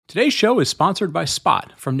Today's show is sponsored by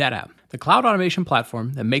Spot from NetApp, the cloud automation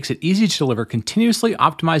platform that makes it easy to deliver continuously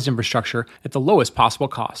optimized infrastructure at the lowest possible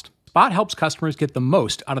cost. Spot helps customers get the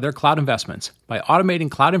most out of their cloud investments by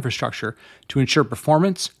automating cloud infrastructure to ensure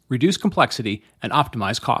performance, reduce complexity, and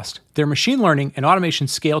optimize cost. Their machine learning and automation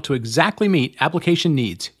scale to exactly meet application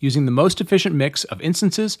needs using the most efficient mix of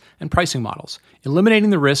instances and pricing models, eliminating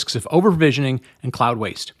the risks of over-provisioning and cloud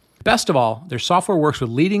waste. Best of all, their software works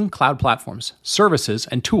with leading cloud platforms, services,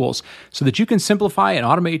 and tools so that you can simplify and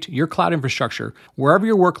automate your cloud infrastructure wherever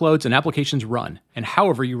your workloads and applications run and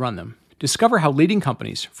however you run them. Discover how leading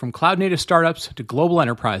companies, from cloud-native startups to global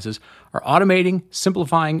enterprises, are automating,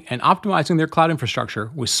 simplifying, and optimizing their cloud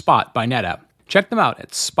infrastructure with Spot by NetApp. Check them out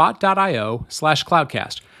at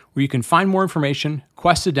spot.io/cloudcast, where you can find more information,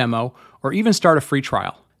 quest a demo, or even start a free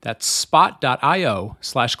trial. That's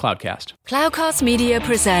spot.io/cloudcast. Cloudcast Media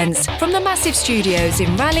presents from the massive studios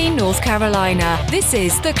in Raleigh, North Carolina. This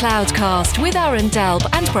is the Cloudcast with Aaron Delp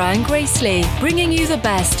and Brian Gracely, bringing you the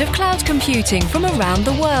best of cloud computing from around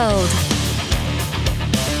the world.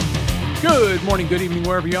 Good morning, good evening,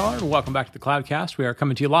 wherever you are, and welcome back to the Cloudcast. We are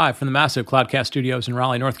coming to you live from the massive Cloudcast studios in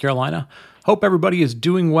Raleigh, North Carolina. Hope everybody is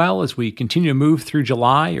doing well as we continue to move through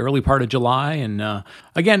July, early part of July. And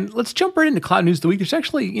again, let's jump right into Cloud News of the Week. There's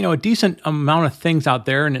actually, a decent amount of things out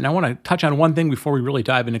there. And I want to touch on one thing before we really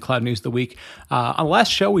dive into Cloud News of the Week. On the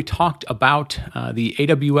last show, we talked about the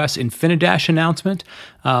AWS InfiniDash announcement.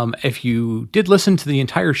 If you did listen to the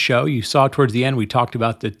entire show, you saw towards the end, we talked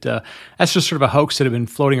about that that's just sort of a hoax that had been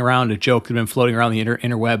floating around, a joke that had been floating around the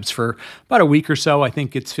interwebs for about a week or so. I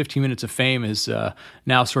think it's 15 Minutes of Fame is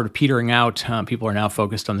now sort of petering out. People are now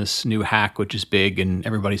focused on this new hack, which is big, and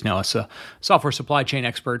everybody's now a software supply chain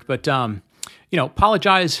expert. But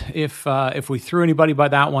apologize if we threw anybody by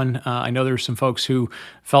that one. I know there's some folks who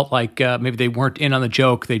felt like maybe they weren't in on the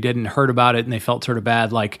joke, they didn't heard about it, and they felt sort of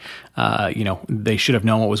bad, like they should have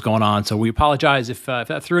known what was going on. So we apologize if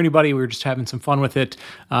that threw anybody. We were just having some fun with it.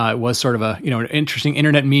 It was sort of an interesting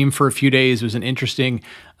internet meme for a few days. It was an interesting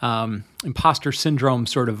imposter syndrome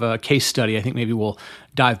sort of case study. I think maybe we'll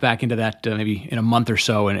dive back into that maybe in a month or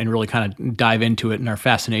so and really kind of dive into it and our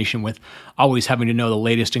fascination with always having to know the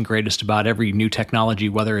latest and greatest about every new technology,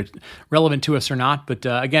 whether it's relevant to us or not. But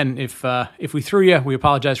again, if we threw you, we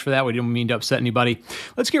apologize for that. We didn't mean to upset anybody.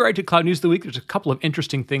 Let's get right to Cloud News of the Week. There's a couple of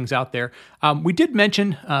interesting things out there. We did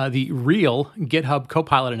mention the real GitHub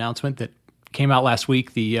Copilot announcement that came out last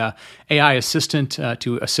week, the AI assistant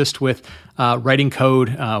to assist with writing code,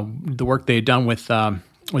 the work they had done with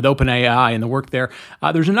OpenAI and the work there.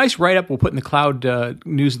 There's a nice write-up we'll put in the Cloud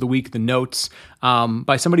News of the Week, the notes,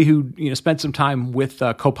 by somebody who spent some time with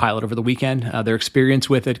Copilot over the weekend, their experience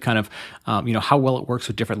with it, kind of how well it works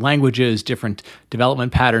with different languages, different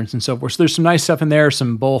development patterns, and so forth. So there's some nice stuff in there,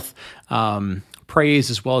 some both praise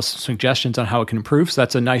as well as suggestions on how it can improve. So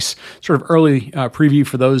that's a nice sort of early preview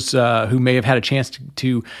for those who may have had a chance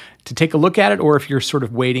to take a look at it, or if you're sort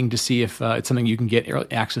of waiting to see if it's something you can get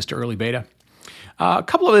access to early beta. A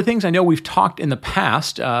couple of other things. I know we've talked in the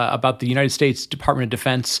past about the United States Department of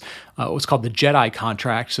Defense, what's called the JEDI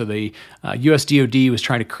contract. So the US DoD was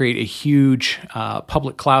trying to create a huge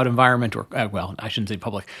public cloud environment, or I shouldn't say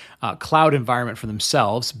public, cloud environment for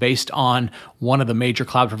themselves based on one of the major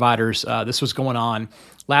cloud providers. This was going on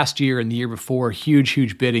last year and the year before,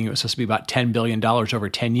 huge bidding. It was supposed to be about $10 billion over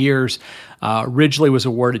 10 years. Originally was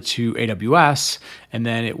awarded to AWS, and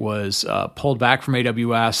then it was pulled back from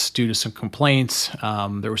AWS due to some complaints.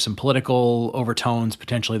 There were some political overtones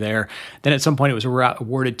potentially there. Then at some point it was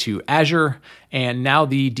awarded to Azure, and now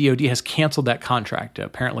the DoD has canceled that contract.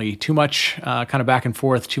 Apparently too much kind of back and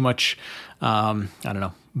forth, too much,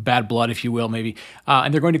 bad blood, if you will, maybe.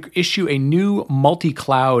 And they're going to issue a new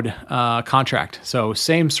multi-cloud contract. So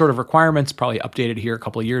same sort of requirements, probably updated here a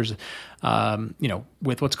couple of years,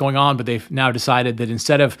 with what's going on. But they've now decided that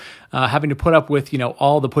instead of having to put up with,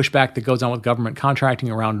 all the pushback that goes on with government contracting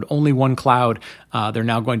around only one cloud, they're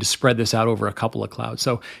now going to spread this out over a couple of clouds.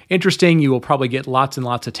 So interesting. You will probably get lots and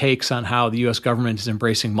lots of takes on how the U.S. government is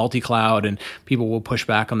embracing multi-cloud, and people will push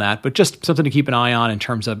back on that. But just something to keep an eye on in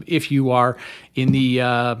terms of if you are in the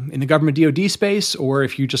government DoD space, or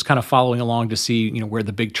if you're just kind of following along to see where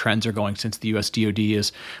the big trends are going, since the U.S. DoD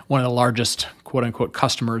is one of the largest quote unquote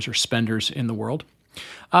customers or spenders in the world.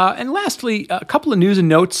 And lastly, a couple of news and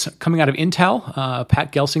notes coming out of Intel.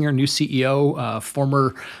 Pat Gelsinger, new CEO,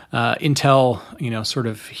 former Intel, sort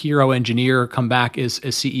of hero engineer, come back as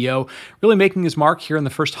CEO, really making his mark here in the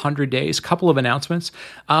first 100 days. Couple of announcements.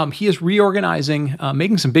 He is reorganizing,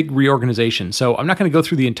 making some big reorganization. So I'm not going to go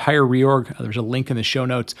through the entire reorg. There's a link in the show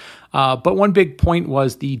notes. But one big point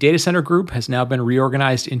was the data center group has now been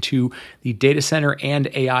reorganized into the data center and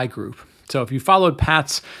AI group. So if you followed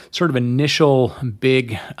Pat's sort of initial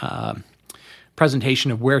big presentation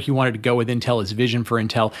of where he wanted to go with Intel, his vision for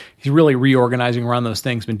Intel, he's really reorganizing around those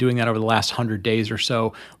things, been doing that over the last 100 days or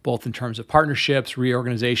so, both in terms of partnerships,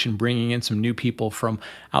 reorganization, bringing in some new people from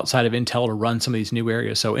outside of Intel to run some of these new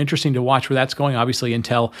areas. So interesting to watch where that's going. Obviously,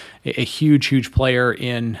 Intel, a huge player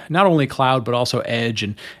in not only cloud, but also edge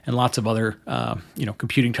and lots of other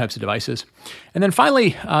computing types of devices. And then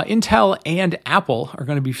finally, Intel and Apple are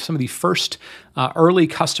going to be some of the first early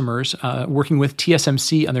customers working with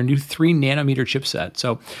TSMC on their new 3-nanometer chipset.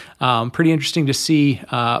 So pretty interesting to see.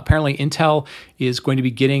 Apparently, Intel is going to be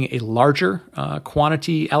getting a larger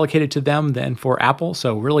quantity allocated to them than for Apple.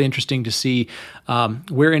 So really interesting to see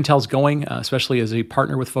where Intel's going, especially as a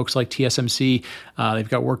partner with folks like TSMC. They've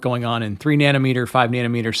got work going on in 3-nanometer,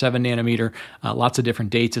 5-nanometer, 7-nanometer, lots of different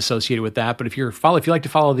dates associated with that. But if you like to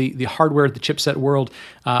follow the hardware, the chipset world,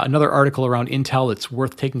 another article around Intel that's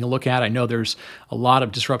worth taking a look at. I know there's a lot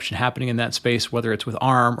of disruption happening in that space, whether it's with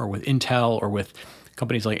ARM or with Intel or with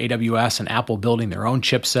companies like AWS and Apple building their own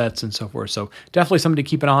chipsets and so forth. So definitely something to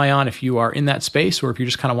keep an eye on if you are in that space, or if you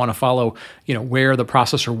just kind of want to follow, where the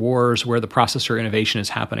processor wars, where the processor innovation is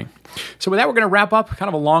happening. So with that, we're going to wrap up kind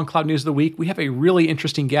of a long cloud news of the week. We have a really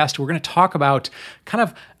interesting guest. We're going to talk about kind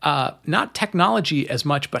of not technology as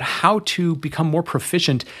much, but how to become more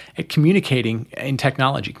proficient at communicating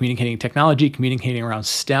communicating around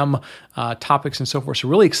STEM topics and so forth. So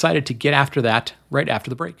really excited to get after that right after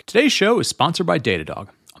the break. Today's show is sponsored by Datadog,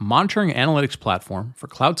 a monitoring analytics platform for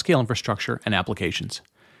cloud scale infrastructure and applications.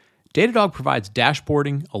 Datadog provides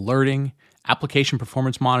dashboarding, alerting, application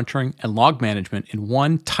performance monitoring, and log management in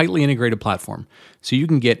one tightly integrated platform, so you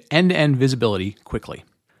can get end-to-end visibility quickly.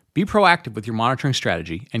 Be proactive with your monitoring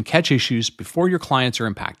strategy and catch issues before your clients are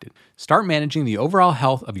impacted. Start managing the overall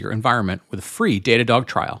health of your environment with a free Datadog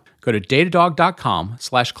trial. Go to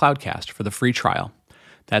datadog.com/cloudcast for the free trial.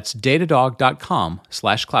 That's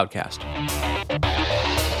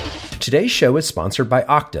datadog.com/cloudcast. Today's show is sponsored by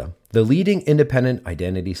Okta, the leading independent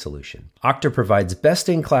identity solution. Okta provides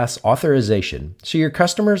best-in-class authorization so your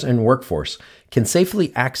customers and workforce can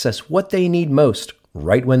safely access what they need most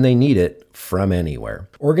right when they need it from anywhere.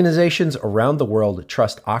 Organizations around the world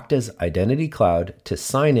trust Okta's Identity Cloud to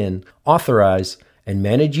sign in, authorize, and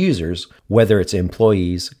manage users, whether it's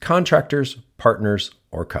employees, contractors, partners,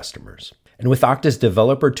 or customers. And with Okta's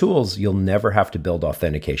developer tools, you'll never have to build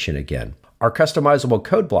authentication again. Our customizable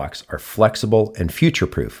code blocks are flexible and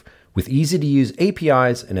future-proof with easy-to-use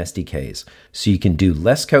APIs and SDKs, so you can do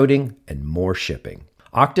less coding and more shipping.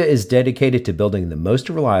 Okta is dedicated to building the most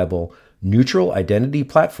reliable, neutral identity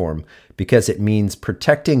platform because it means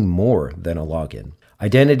protecting more than a login.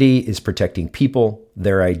 Identity is protecting people,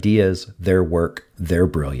 their ideas, their work, their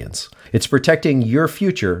brilliance. It's protecting your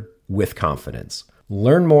future with confidence.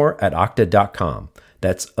 Learn more at okta.com.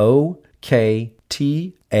 That's OKTA.com.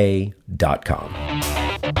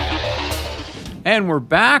 And we're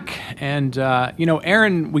back. And,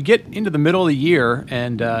 Aaron, we get into the middle of the year,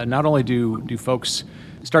 and not only do folks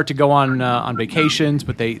start to go on vacations,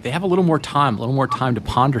 but they have a little more time to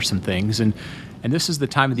ponder some things. And this is the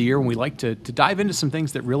time of the year when we like to dive into some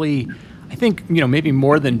things that really, I think, maybe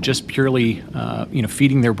more than just purely,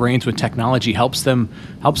 feeding their brains with technology helps them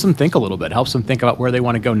think a little bit, helps them think about where they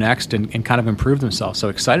want to go next and kind of improve themselves. So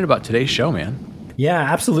excited about today's show, man. Yeah,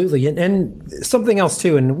 absolutely. And something else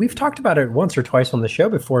too, and we've talked about it once or twice on the show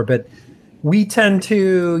before, but we tend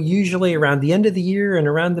to usually around the end of the year and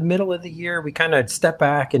around the middle of the year, we kind of step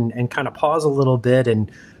back and kind of pause a little bit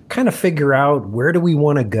and kind of figure out where do we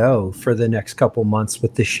want to go for the next couple months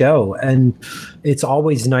with the show. And it's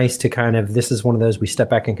always nice to this is one of those we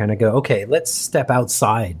step back and kind of go, okay, let's step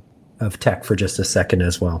outside of tech for just a second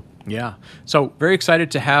as well. Yeah. So very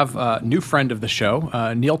excited to have a new friend of the show,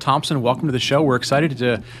 Neil Thompson. Welcome to the show. We're excited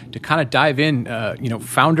to kind of dive in,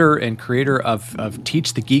 founder and creator of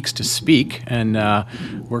Teach the Geeks to Speak. And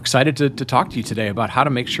we're excited to talk to you today about how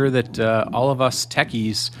to make sure that all of us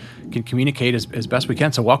techies can communicate as best we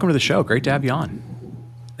can. So welcome to the show. Great to have you on.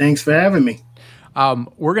 Thanks for having me.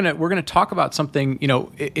 We're gonna talk about something.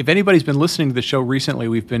 If anybody's been listening to the show recently,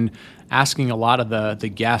 we've been asking a lot of the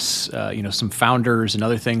guests, some founders and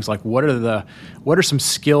other things like what are some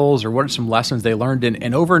skills or what are some lessons they learned,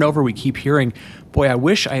 and over we keep hearing, boy, I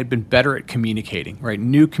wish I had been better at communicating. Right,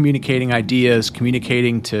 new communicating ideas,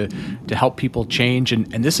 communicating to help people change, and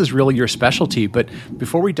this is really your specialty. But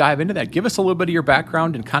before we dive into that, give us a little bit of your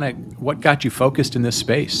background and kind of what got you focused in this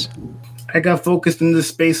space. I got focused in this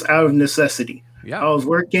space out of necessity. Yeah. I was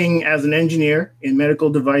working as an engineer in medical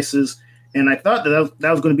devices, and I thought that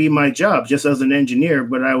was going to be my job just as an engineer,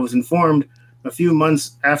 but I was informed a few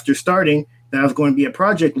months after starting that I was going to be a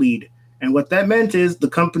project lead. And what that meant is the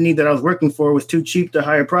company that I was working for was too cheap to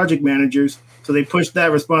hire project managers, so they pushed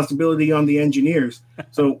that responsibility on the engineers.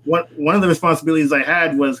 So one of the responsibilities I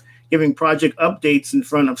had was giving project updates in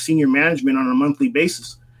front of senior management on a monthly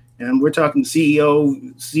basis. And we're talking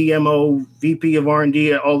CEO, CMO, VP of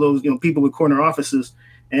R&D, all those people with corner offices.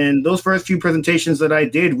 And those first few presentations that I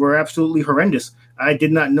did were absolutely horrendous. I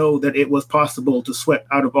did not know that it was possible to sweat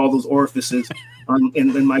out of all those orifices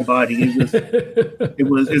in my body. It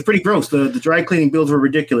was pretty gross. The dry cleaning bills were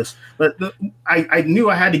ridiculous. But I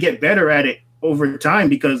knew I had to get better at it over time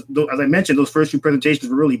because, as I mentioned, those first few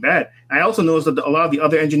presentations were really bad. I also noticed that a lot of the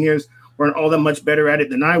other engineers weren't all that much better at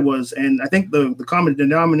it than I was. And I think the common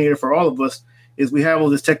denominator for all of us is we have all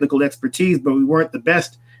this technical expertise, but we weren't the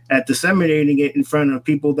best at disseminating it in front of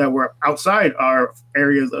people that were outside our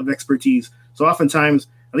areas of expertise. So oftentimes,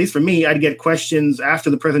 at least for me, I'd get questions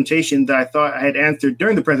after the presentation that I thought I had answered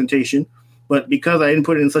during the presentation, but because I didn't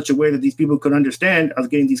put it in such a way that these people could understand, I was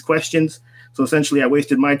getting these questions. So essentially, I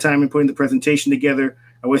wasted my time in putting the presentation together.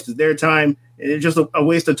 I wasted their time. It's just a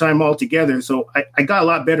waste of time altogether. So I got a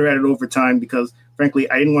lot better at it over time because, frankly,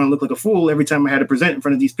 I didn't want to look like a fool every time I had to present in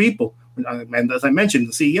front of these people. And as I mentioned,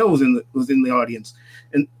 the CEO was in the audience.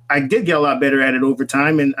 And I did get a lot better at it over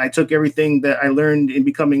time. And I took everything that I learned in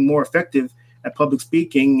becoming more effective at public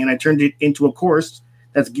speaking, and I turned it into a course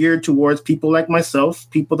that's geared towards people like myself,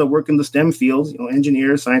 people that work in the STEM fields,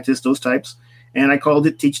 engineers, scientists, those types. And I called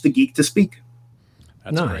it Teach the Geek to Speak.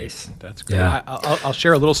 That's nice. Great. That's great. Yeah. I'll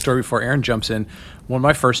share a little story before Aaron jumps in. One of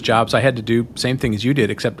my first jobs, I had to do same thing as you did,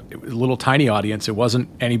 except it was a little tiny audience. It wasn't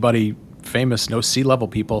anybody famous, no C-level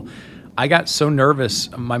people. I got so nervous.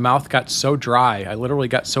 My mouth got so dry. I literally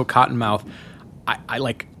got so cotton mouth.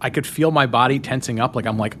 I could feel my body tensing up.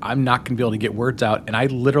 I'm not going to be able to get words out. And I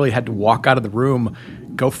literally had to walk out of the room,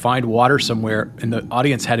 go find water somewhere. And the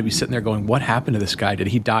audience had to be sitting there going, what happened to this guy? Did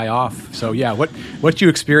he die off? So yeah, what you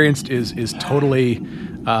experienced is totally,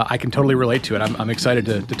 I can totally relate to it. I'm excited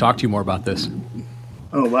to talk to you more about this.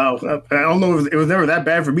 Oh, wow. I don't know if it was never that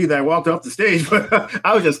bad for me that I walked off the stage, but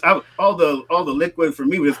all the liquid for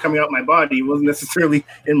me was coming out my body. It wasn't necessarily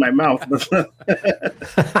in my mouth.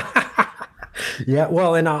 Yeah,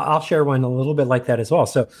 well, and I'll share one a little bit like that as well.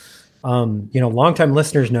 So, longtime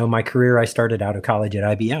listeners know my career. I started out of college at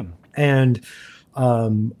IBM, and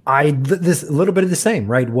this a little bit of the same,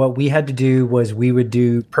 right? What we had to do was we would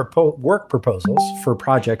do work proposals for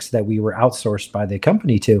projects that we were outsourced by the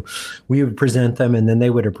company to. We would present them, and then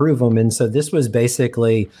they would approve them. And so this was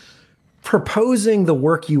basically proposing the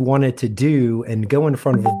work you wanted to do and go in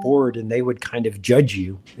front of a board, and they would kind of judge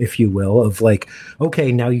you, if you will, of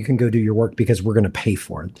okay, now you can go do your work because we're going to pay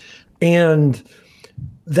for it. And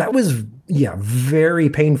that was, very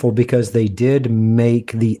painful because they did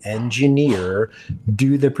make the engineer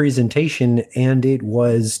do the presentation, and it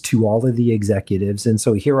was to all of the executives. And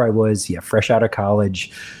so here I was, fresh out of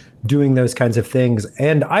college, doing those kinds of things.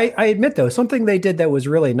 And I admit, though, something they did that was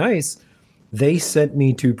really nice, they sent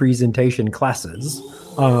me to presentation classes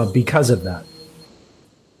because of that.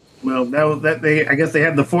 Well, I guess they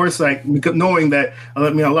had the foresight, because knowing that a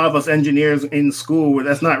lot of us engineers in school,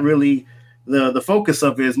 that's not really the focus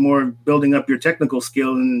of it. Is more building up your technical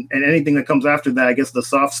skill, and anything that comes after that, I guess the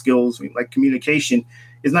soft skills like communication,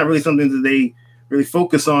 is not really something that they really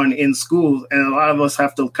focus on in schools. And a lot of us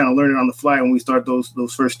have to kind of learn it on the fly when we start those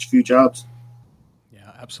first few jobs.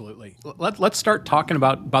 Absolutely. Let's start talking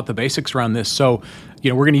about the basics around this. So,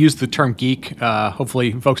 we're going to use the term geek.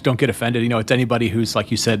 Hopefully folks don't get offended. It's anybody who's,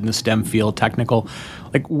 like you said, in the STEM field, technical.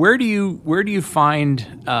 Where do you find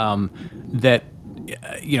that,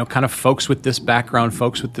 kind of folks with this background,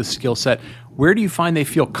 folks with this skill set, where do you find they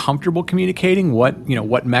feel comfortable communicating? What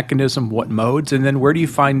mechanism, what modes? And then where do you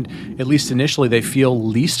find, at least initially, they feel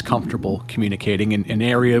least comfortable communicating in an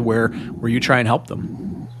area where you try and help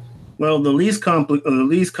them? Well, the least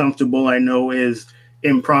comfortable I know is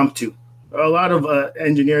impromptu. A lot of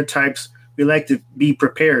engineer types, we like to be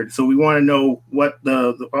prepared. So we want to know what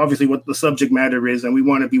obviously what the subject matter is, and we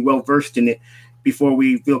want to be well versed in it. before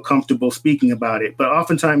we feel comfortable speaking about it. But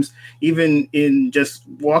oftentimes, even in just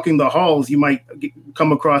walking the halls, you might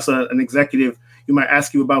come across an executive who might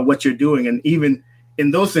ask you about what you're doing. And even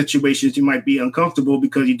in those situations, you might be uncomfortable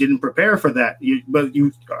because you didn't prepare for that. But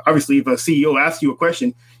obviously, if a CEO asks you a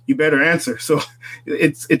question, you better answer. So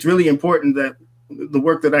it's really important that the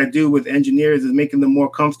work that I do with engineers is making them more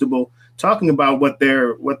comfortable talking about what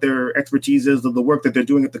their expertise is of the work that they're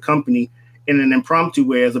doing at the company in an impromptu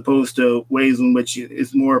way, as opposed to ways in which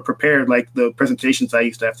it's more prepared, like the presentations I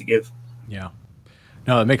used to have to give. Yeah.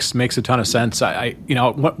 No, it makes a ton of sense. I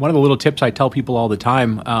one of the little tips I tell people all the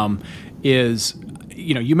time is,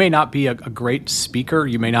 you may not be a great speaker.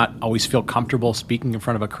 You may not always feel comfortable speaking in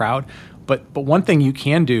front of a crowd, but one thing you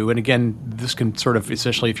can do, and again, this can sort of,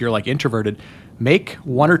 especially if you're like introverted, make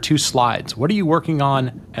 1 or 2 slides. What are you working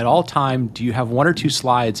on at all time? Do you have 1 or 2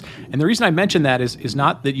 slides? And the reason I mention that is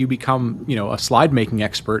not that you become, a slide making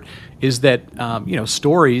expert, is that,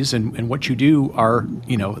 stories and what you do are,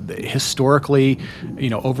 historically,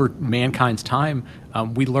 over mankind's time,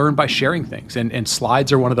 we learn by sharing things, and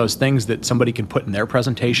slides are one of those things that somebody can put in their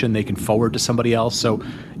presentation, they can forward to somebody else. So,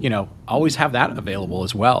 always have that available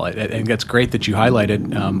as well. I think that's great that you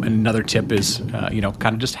highlighted. And another tip is,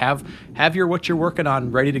 kind of just have what you're working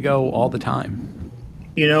on ready to go all the time.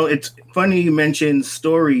 It's funny you mentioned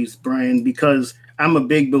stories, Brian, because I'm a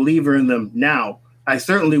big believer in them now. I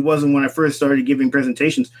certainly wasn't when I first started giving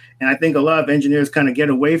presentations. And I think a lot of engineers kind of get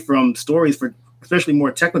away from stories for especially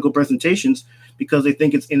more technical presentations because they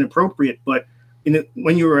think it's inappropriate. But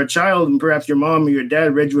when you were a child and perhaps your mom or your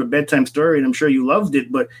dad read you a bedtime story, and I'm sure you loved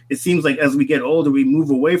it, but it seems like as we get older, we move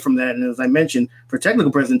away from that. And as I mentioned, for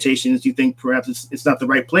technical presentations, you think perhaps it's not the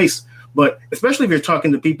right place. But especially if you're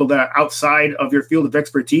talking to people that are outside of your field of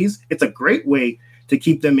expertise, it's a great way to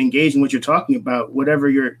keep them engaged in what you're talking about. Whatever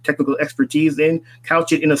your technical expertise in,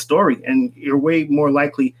 couch it in a story, and you're way more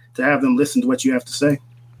likely to have them listen to what you have to say.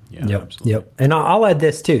 Yeah, yep, absolutely. yep. And I'll add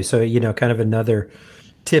this too. So, kind of another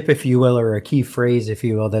tip, if you will, or a key phrase, if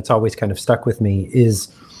you will, that's always kind of stuck with me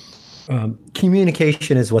is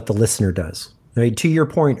communication is what the listener does. Right? To your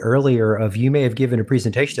point earlier of you may have given a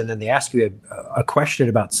presentation and then they ask you a question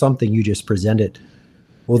about something you just presented.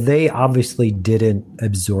 Well, they obviously didn't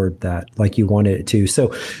absorb that like you wanted it to.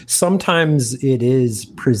 So sometimes it is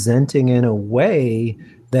presenting in a way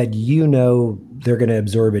that they're going to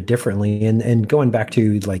absorb it differently. And going back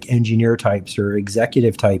to like engineer types or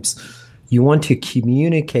executive types, you want to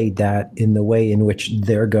communicate that in the way in which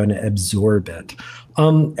they're going to absorb it.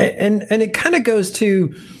 And it kind of goes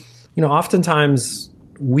to, oftentimes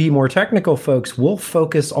we more technical folks will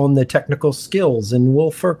focus on the technical skills and we'll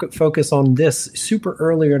focus on this super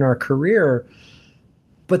early in our career.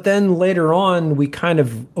 But then later on, we kind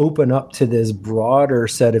of open up to this broader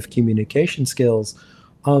set of communication skills.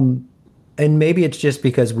 And maybe it's just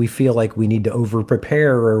because we feel like we need to over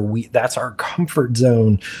prepare or that's our comfort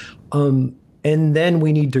zone. And then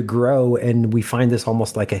we need to grow and we find this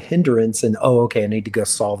almost like a hindrance and, I need to go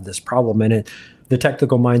solve this problem. And the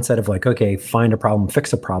technical mindset of like, okay, find a problem,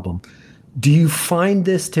 fix a problem. Do you find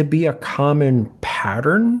this to be a common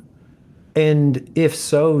pattern? And if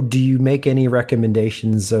so, do you make any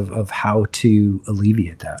recommendations of how to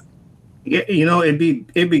alleviate that? Yeah, it'd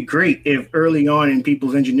be great if early on in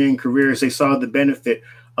people's engineering careers, they saw the benefit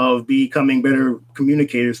of becoming better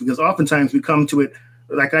communicators, because oftentimes we come to it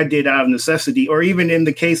like I did out of necessity, or even in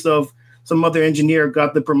the case of some other engineer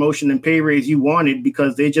got the promotion and pay raise you wanted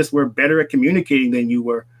because they just were better at communicating than you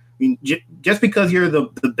were. I mean, just because you're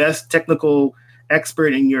the best technical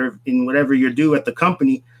expert in whatever you do at the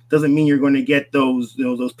company doesn't mean you're going to get those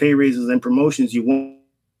pay raises and promotions you want.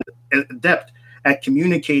 Adept at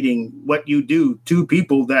communicating what you do to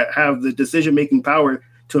people that have the decision-making power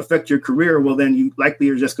to affect your career, well, then you likely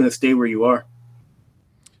are just going to stay where you are.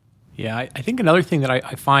 Yeah, I think another thing that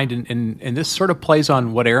I find, and this sort of plays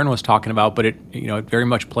on what Aaron was talking about, but it very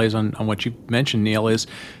much plays on what you mentioned, Neil, is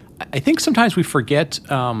I think sometimes we forget,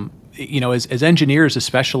 as engineers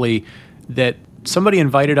especially, that somebody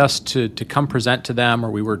invited us to come present to them, or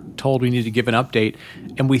we were told we needed to give an update,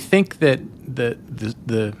 and we think that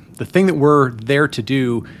the thing that we're there to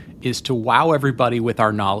do is to wow everybody with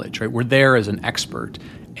our knowledge, right? We're there as an expert.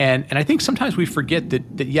 And I think sometimes we forget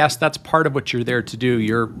that yes, that's part of what you're there to do.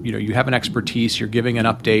 You have an expertise, you're giving an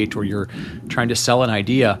update, or you're trying to sell an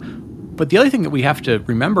idea. But the other thing that we have to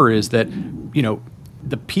remember is that,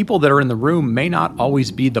 the people that are in the room may not always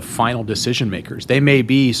be the final decision makers. They may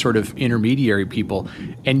be sort of intermediary people,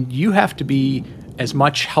 and you have to be as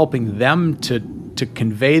much helping them to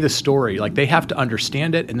convey the story. Like they have to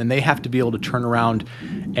understand it, and then they have to be able to turn around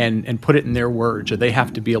and put it in their words, or they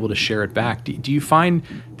have to be able to share it back. Do you find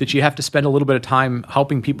that you have to spend a little bit of time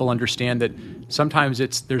helping people understand that sometimes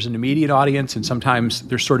there's an immediate audience, and sometimes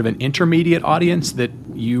there's sort of an intermediate audience that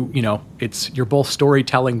you're both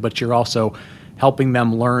storytelling, but you're also helping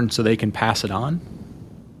them learn so they can pass it on?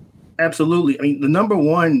 Absolutely. I mean, the number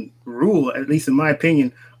one rule, at least in my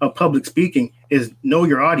opinion, of public speaking is know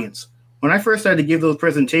your audience. When I first started to give those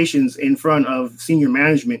presentations in front of senior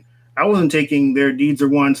management, I wasn't taking their needs or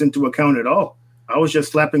wants into account at all. I was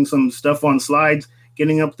just slapping some stuff on slides,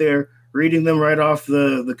 getting up there, reading them right off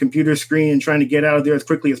the computer screen and trying to get out of there as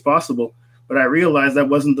quickly as possible. But I realized that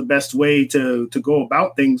wasn't the best way to go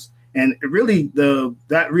about things. And it really,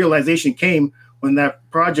 that realization came when that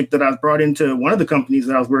project that I was brought into one of the companies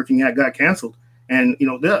that I was working at got canceled. And,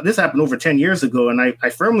 this happened over 10 years ago. And I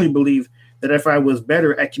firmly believe that if I was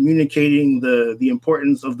better at communicating the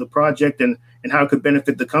importance of the project and how it could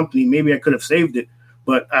benefit the company, maybe I could have saved it.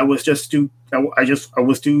 But I was just I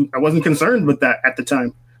wasn't concerned with that at the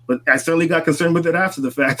time. But I certainly got concerned with it after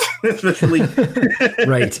the fact, especially.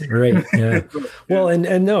 Right. Yeah. Well,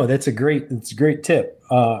 and no, it's a great tip,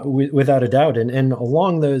 without a doubt. And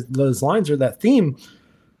along those lines or that theme,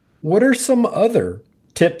 what are some other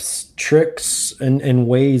tips, tricks, and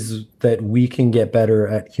ways that we can get better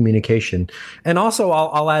at communication? And also,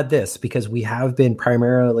 I'll add this, because we have been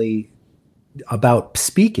primarily about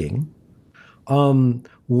speaking.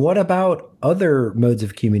 What about other modes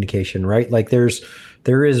of communication, right? Like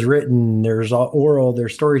there is written, there's oral,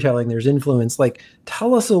 there's storytelling, there's influence. Like,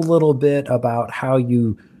 tell us a little bit about how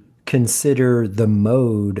you consider the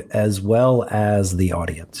mode as well as the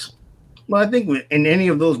audience. Well, I think in any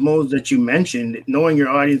of those modes that you mentioned, knowing your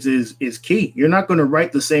audience is key. You're not going to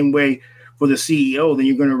write the same way for the CEO than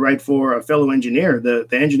you're going to write for a fellow engineer. The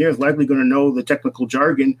engineer is likely going to know the technical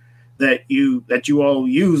jargon that you all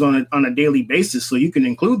use on a daily basis, so you can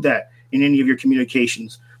include that in any of your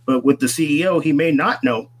communications. But with the CEO, he may not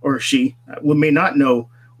know, or she may not know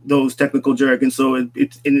those technical jargon. So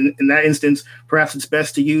it's in that instance, perhaps it's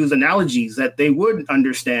best to use analogies that they would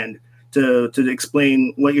understand to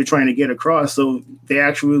explain what you're trying to get across. So they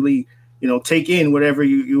actually, take in whatever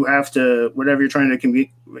whatever you're trying to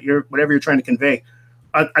convey.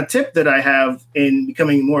 A tip that I have in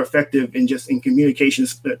becoming more effective in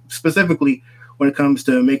communications, specifically when it comes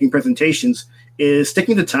to making presentations, is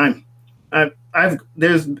sticking to time.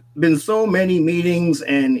 There's been so many meetings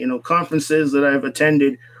and conferences that I've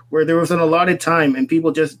attended where there was an allotted time and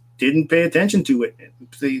people just didn't pay attention to it.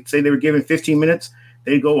 They say they were given 15 minutes,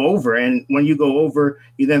 they go over, and when you go over,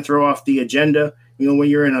 you then throw off the agenda. When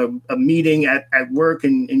you're in a meeting at work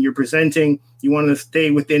and you're presenting, you want to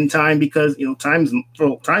stay within time because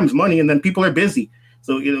time's money, and then people are busy.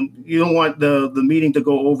 So you don't want the meeting to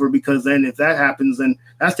go over, because then if that happens, then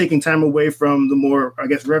that's taking time away from the more, I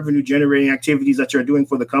guess, revenue generating activities that you're doing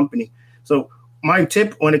for the company. So my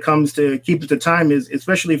tip when it comes to keeping the time is,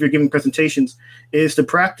 especially if you're giving presentations, is to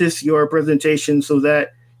practice your presentation so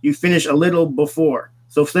that you finish a little before.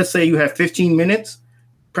 So let's say you have 15 minutes,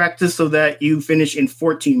 practice so that you finish in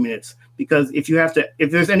 14 minutes. Because if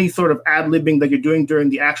there's any sort of ad-libbing that you're doing during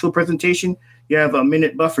the actual presentation, you have a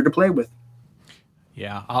minute buffer to play with.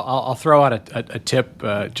 Yeah, I'll throw out a tip,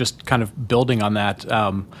 just kind of building on that.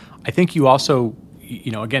 I think you also,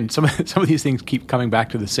 again, some of these things keep coming back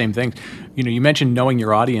to the same thing. You mentioned knowing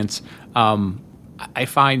your audience. I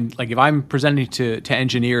find, like, if I'm presenting to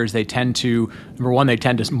engineers, they tend to, number one, they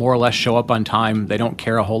tend to more or less show up on time. They don't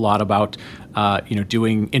care a whole lot about,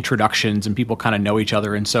 doing introductions, and people kind of know each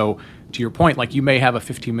other. And so, to your point, like, you may have a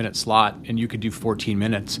 15-minute slot and you could do 14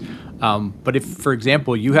 minutes. But if, for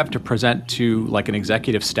example, you have to present to like an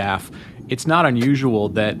executive staff, it's not unusual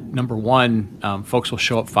that, number one, folks will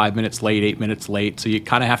show up 5 minutes late, 8 minutes late. So you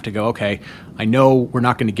kind of have to go, okay, I know we're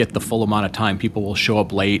not going to get the full amount of time. People will show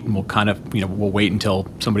up late, and we'll kind of, we'll wait until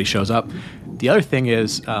somebody shows up. The other thing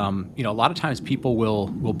is, a lot of times people will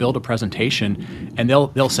build a presentation and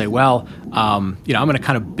they'll say, well, I'm going to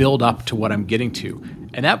kind of build up to what I'm getting to.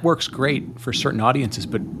 And that works great for certain audiences,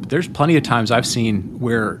 but there's plenty of times I've seen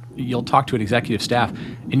where you'll talk to an executive staff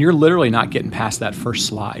and you're literally not getting past that first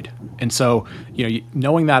slide. And so,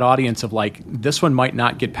 knowing that audience of, like, this one might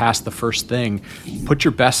not get past the first thing, put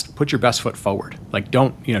your best foot forward. Like,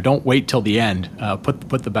 don't wait till the end.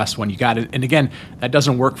 Put the best one. You got it. And again, that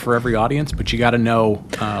doesn't work for every audience, but you got to know,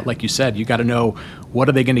 like you said, you got to know what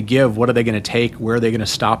are they going to give, what are they going to take, where are they going to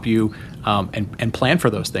stop you, and plan for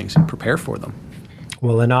those things and prepare for them.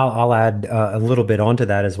 Well, and I'll add a little bit onto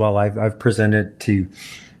that as well. I've presented to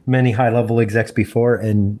many high level execs before,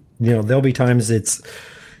 and there'll be times it's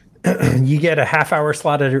you get a half hour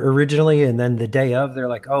slot originally, and then the day of they're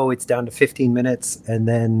like, oh, it's down to 15 minutes, and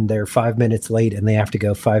then they're 5 minutes late and they have to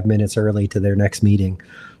go 5 minutes early to their next meeting.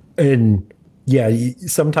 And yeah,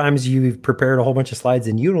 sometimes you've prepared a whole bunch of slides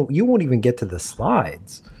and you won't even get to the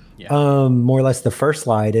slides. Yeah. More or less the first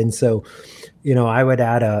slide. And so, I would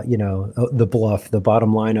add the bluff, the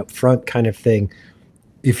bottom line up front kind of thing.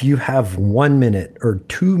 If you have 1 minute or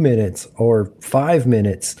 2 minutes or 5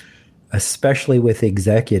 minutes, especially with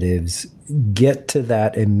executives, get to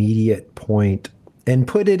that immediate point and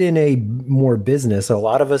put it in a more business. A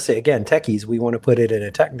lot of us, again, techies, we want to put it in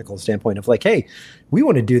a technical standpoint of like, hey, we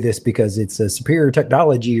want to do this because it's a superior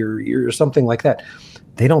technology or something like that.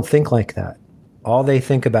 They don't think like that. All they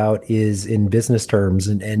think about is in business terms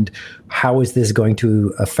and how is this going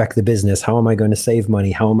to affect the business? How am I going to save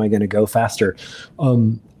money? How am I going to go faster?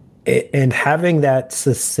 And having that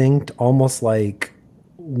succinct, almost like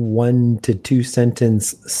 1 to 2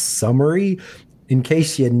 sentence summary in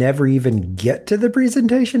case you never even get to the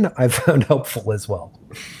presentation, I found helpful as well.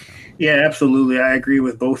 Yeah, absolutely. I agree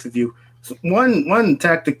with both of you. So one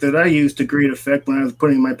tactic that I used to great effect when I was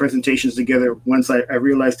putting my presentations together, once I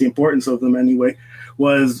realized the importance of them anyway,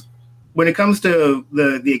 was when it comes to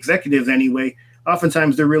the executives anyway,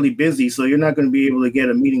 oftentimes they're really busy, so you're not going to be able to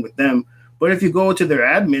get a meeting with them. But if you go to their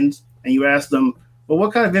admins and you ask them, well,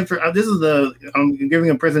 what kind of I'm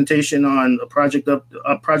giving a presentation on a project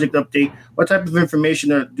update. What type of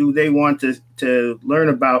information do they want to learn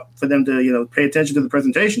about for them to pay attention to the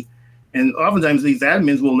presentation? And oftentimes these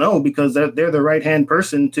admins will know because they're the right-hand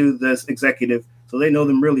person to this executive, so they know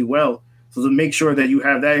them really well. So to make sure that you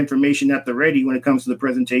have that information at the ready when it comes to the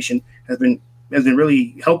presentation has been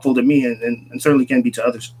really helpful to me and certainly can be to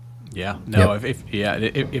others. Yeah, no. Yep.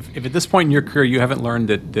 If at this point in your career you haven't learned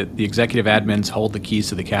that the executive admins hold the keys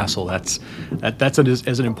to the castle, that's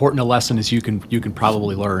as an important a lesson as you can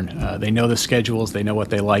probably learn. They know the schedules, they know what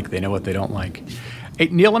they like, they know what they don't like. Hey,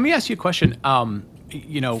 Neil, let me ask you a question.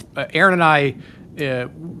 Aaron and I,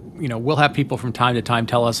 we'll have people from time to time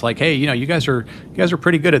tell us like, hey, you guys are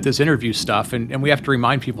pretty good at this interview stuff, and we have to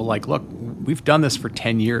remind people like, look, we've done this for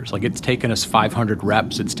 10 years. Like it's taken us 500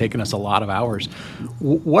 reps. It's taken us a lot of hours.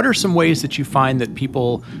 What are some ways that you find that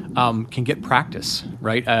people can get practice,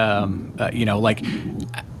 right?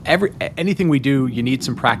 Anything we do, you need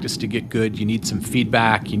some practice to get good. You need some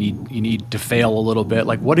feedback. You need to fail a little bit.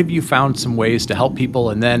 Like, what have you found some ways to help people?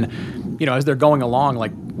 And then, as they're going along,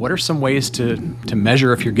 like, what are some ways to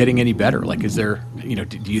measure if you're getting any better? Like, is there,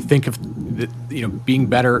 do you think of being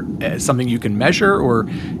better as something you can measure, or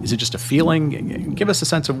is it just a feeling? Give us a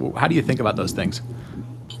sense of how do you think about those things?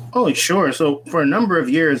 Oh, sure. So for a number of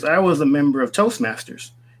years, I was a member of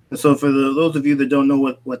Toastmasters. And so for those of you that don't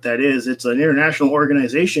know what that is, it's an international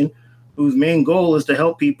organization whose main goal is to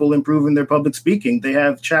help people improve in their public speaking. They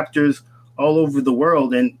have chapters all over the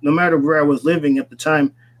world. And no matter where I was living at the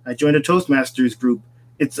time, I joined a Toastmasters group.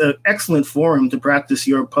 It's an excellent forum to practice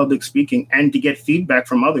your public speaking and to get feedback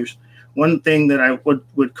from others. One thing that I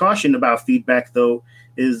would caution about feedback, though,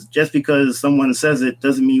 is just because someone says it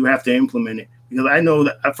doesn't mean you have to implement it. Because I know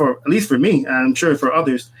that at least for me, and I'm sure for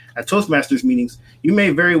others at Toastmasters meetings, you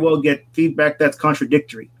may very well get feedback that's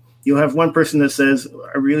contradictory. You'll have one person that says,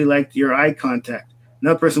 I really liked your eye contact.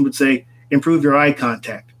 Another person would say, improve your eye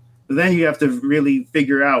contact. But then you have to really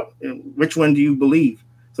figure out which one do you believe.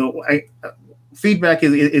 So feedback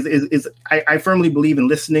is I firmly believe in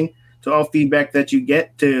listening to all feedback that you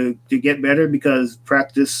get to get better, because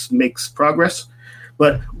practice makes progress.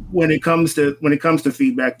 But when it comes to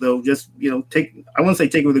feedback, though, just I wouldn't say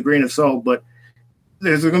take it with a grain of salt, but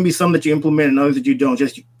there's going to be some that you implement and others that you don't.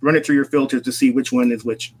 Just run it through your filters to see which one is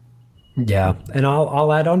which. Yeah, and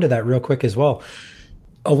I'll add on to that real quick as well,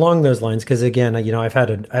 along those lines, because again,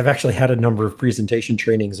 I've actually had a number of presentation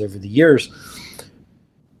trainings over the years.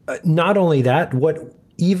 Not only that,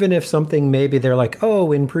 even if something maybe they're like,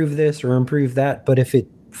 oh, improve this or improve that, but if it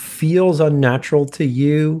feels unnatural to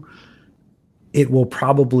you, it will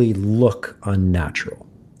probably look unnatural.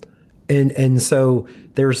 And so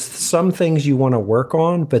there's some things you want to work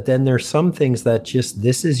on, but then there's some things that just,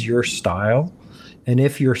 this is your style. And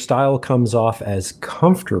if your style comes off as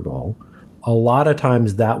comfortable, a lot of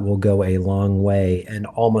times that will go a long way and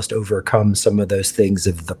almost overcome some of those things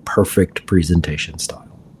of the perfect presentation style.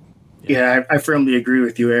 Yeah, I firmly agree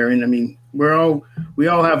with you, Aaron. I mean, we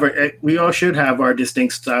all should have our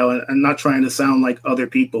distinct style, and not trying to sound like other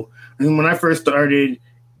people. I mean, when I first started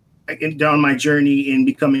down my journey in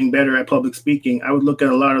becoming better at public speaking, I would look at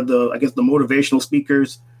a lot of the motivational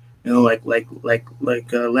speakers, like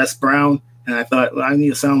Les Brown, and I thought, well, I need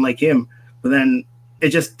to sound like him. But then it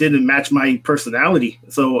just didn't match my personality.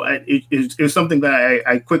 So it was something that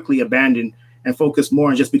I quickly abandoned and focused more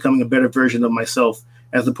on just becoming a better version of myself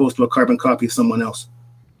as opposed to a carbon copy of someone else.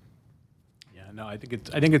 Yeah, no, I think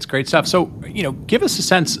it's great stuff. So, give us a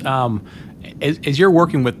sense, as you're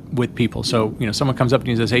working with people. So, someone comes up to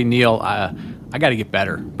you and says, "Hey, Neil, I got to get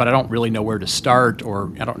better, but I don't really know where to start,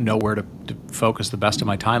 or I don't know where to focus the best of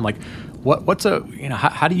my time." Like,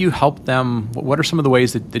 how do you help them? What are some of the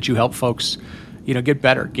ways that you help folks, get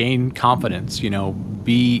better, gain confidence,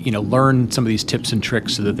 learn some of these tips and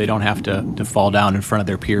tricks so that they don't have to fall down in front of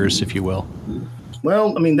their peers, if you will?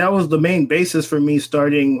 Well, that was the main basis for me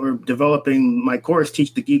starting or developing my course,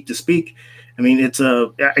 Teach the Geek to Speak.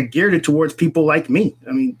 I geared it towards people like me.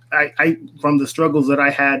 I from the struggles that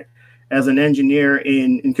I had as an engineer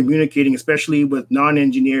in communicating, especially with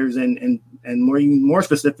non-engineers and more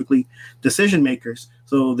specifically decision makers.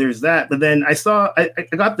 So there's that. But then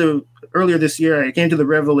earlier this year, I came to the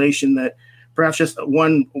revelation that perhaps just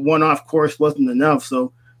one-off course wasn't enough.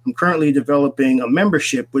 So I'm currently developing a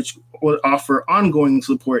membership which will offer ongoing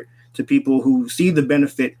support to people who see the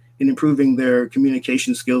benefit in improving their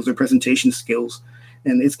communication skills, their presentation skills.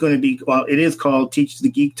 And it's going to be, it is called Teach the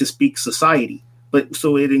Geek to Speak Society. But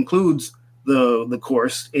so it includes the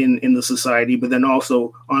course in the society, but then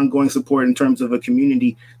also ongoing support in terms of a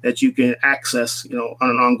community that you can access, on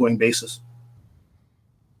an ongoing basis.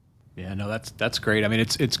 Yeah, no, that's great.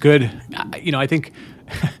 It's good. I think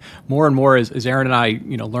more and more as Aaron and I,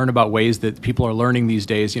 learn about ways that people are learning these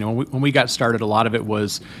days. When we got started, a lot of it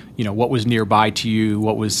was, what was nearby to you,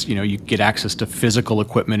 what was, you get access to physical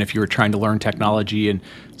equipment if you were trying to learn technology. And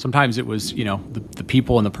sometimes it was, the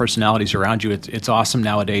people and the personalities around you. It's awesome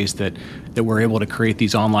nowadays that we're able to create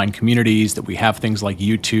these online communities, that we have things like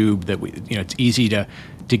YouTube, that it's easy to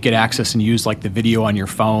get access and use like the video on your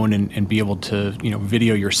phone and be able to,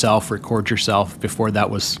 video yourself, record yourself. Before that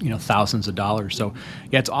was, thousands of dollars. So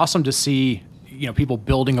yeah, it's awesome to see, people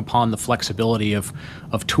building upon the flexibility of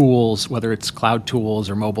tools, whether it's cloud tools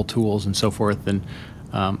or mobile tools and so forth. And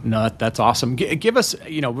no, that's awesome. Give us,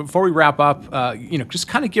 before we wrap up, just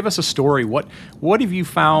kind of give us a story. What have you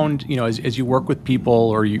found, as you work with people,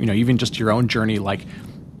 or even just your own journey, like,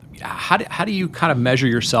 how do you kind of measure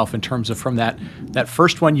yourself in terms of from that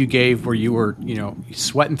first one you gave where you were,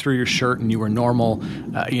 sweating through your shirt and you were normal,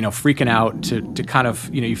 freaking out to kind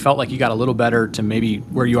of, you felt like you got a little better to maybe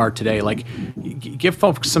where you are today? Like, give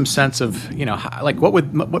folks some sense of, like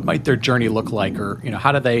what might their journey look like, or,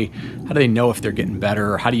 how do they know if they're getting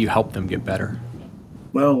better, or how do you help them get better?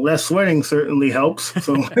 Well, less sweating certainly helps.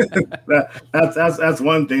 So that's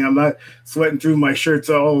one thing. I'm not sweating through my shirts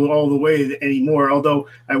all the way anymore. Although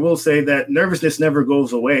I will say that nervousness never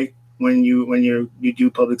goes away when you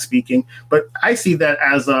do public speaking. But I see that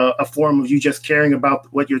as a form of you just caring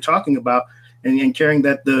about what you're talking about and caring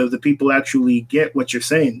that the people actually get what you're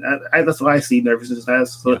saying. That's what I see nervousness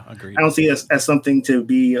as. So yeah, I don't see it as something to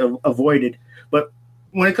be avoided. But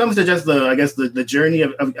when it comes to just the journey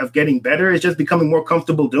of getting better, it's just becoming more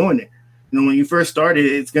comfortable doing it. When you first started,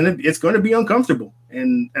 it's gonna be uncomfortable,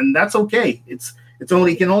 and that's okay. It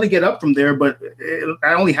can only get up from there, but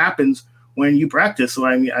that only happens when you practice. So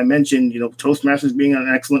I mentioned Toastmasters being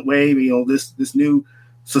an excellent way. This new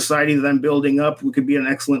society that I'm building up could be an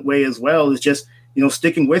excellent way as well. It's just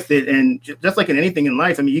sticking with it, and just like in anything in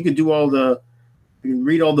life, you could do you can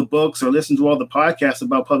read all the books or listen to all the podcasts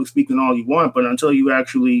about public speaking all you want, but until you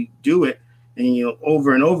actually do it and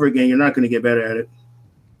over and over again, you're not going to get better at it.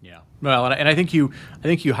 Yeah. Well, and I think you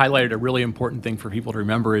highlighted a really important thing for people to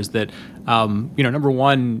remember is that number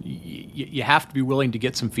one, you have to be willing to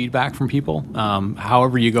get some feedback from people.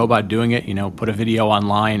 However you go about doing it, put a video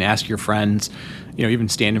online, ask your friends, even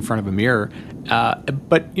stand in front of a mirror.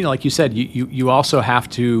 But like you said, you also have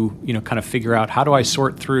to kind of figure out, how do I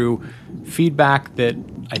sort through feedback that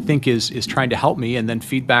I think is trying to help me, and then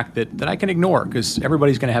feedback that I can ignore, because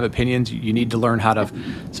everybody's going to have opinions. You need to learn how to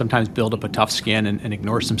sometimes build up a tough skin and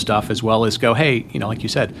ignore some stuff, as well as go, hey, like you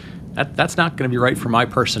said, that's not going to be right for my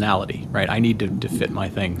personality, right? I need to fit my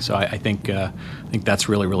thing. So I think that's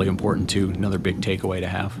really, really important too. Another big takeaway to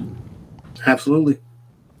have. Absolutely.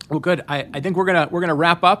 Well, good. I think we're gonna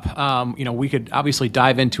wrap up. We could obviously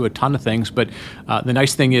dive into a ton of things, but the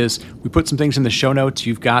nice thing is we put some things in the show notes.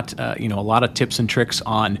 You've got a lot of tips and tricks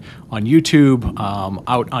on YouTube,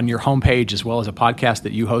 out on your homepage, as well as a podcast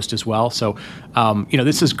that you host as well. So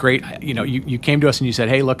this is great. You came to us and you said,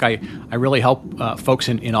 hey, look, I really help folks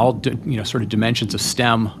in all sort of dimensions of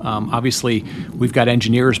STEM. Obviously, we've got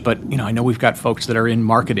engineers, but I know we've got folks that are in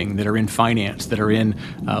marketing, that are in finance, that are in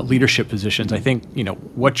leadership positions. I think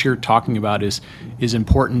what what you're talking about is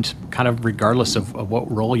important, kind of regardless of what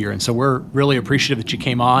role you're in. So we're really appreciative that you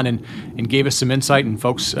came on and gave us some insight. And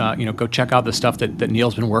folks, go check out the stuff that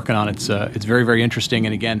Neil's been working on. It's very, very interesting.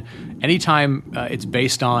 And again, anytime it's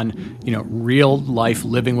based on real life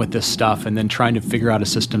living with this stuff and then trying to figure out a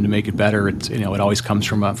system to make it better, it's it always comes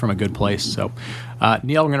from a good place. So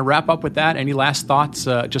Neil, we're going to wrap up with that. Any last thoughts?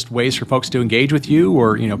 Just ways for folks to engage with you,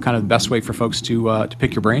 or kind of the best way for folks to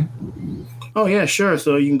pick your brain? Oh, yeah, sure.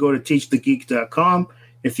 So you can go to teachthegeek.com.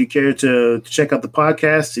 If you care to check out the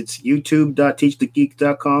podcast, it's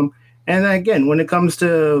youtube.teachthegeek.com. And again, when it comes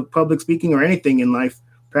to public speaking or anything in life,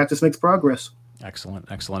 practice makes progress. Excellent.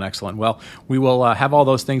 Well, we will have all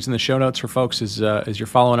those things in the show notes for folks as you're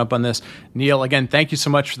following up on this. Neil, again, thank you so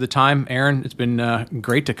much for the time. Aaron, it's been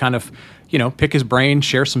great to kind of, pick his brain,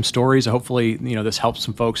 share some stories. Hopefully, this helps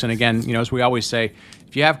some folks. And again, as we always say,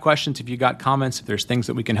 if you have questions, if you got comments, if there's things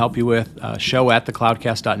that we can help you with,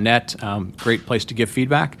 show@thecloudcast.net. Great place to give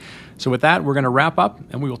feedback. So with that, we're going to wrap up,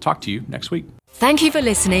 and we will talk to you next week. Thank you for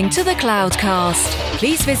listening to The Cloudcast.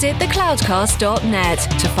 Please visit thecloudcast.net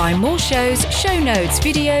to find more shows, show notes,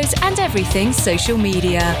 videos, and everything social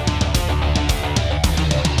media.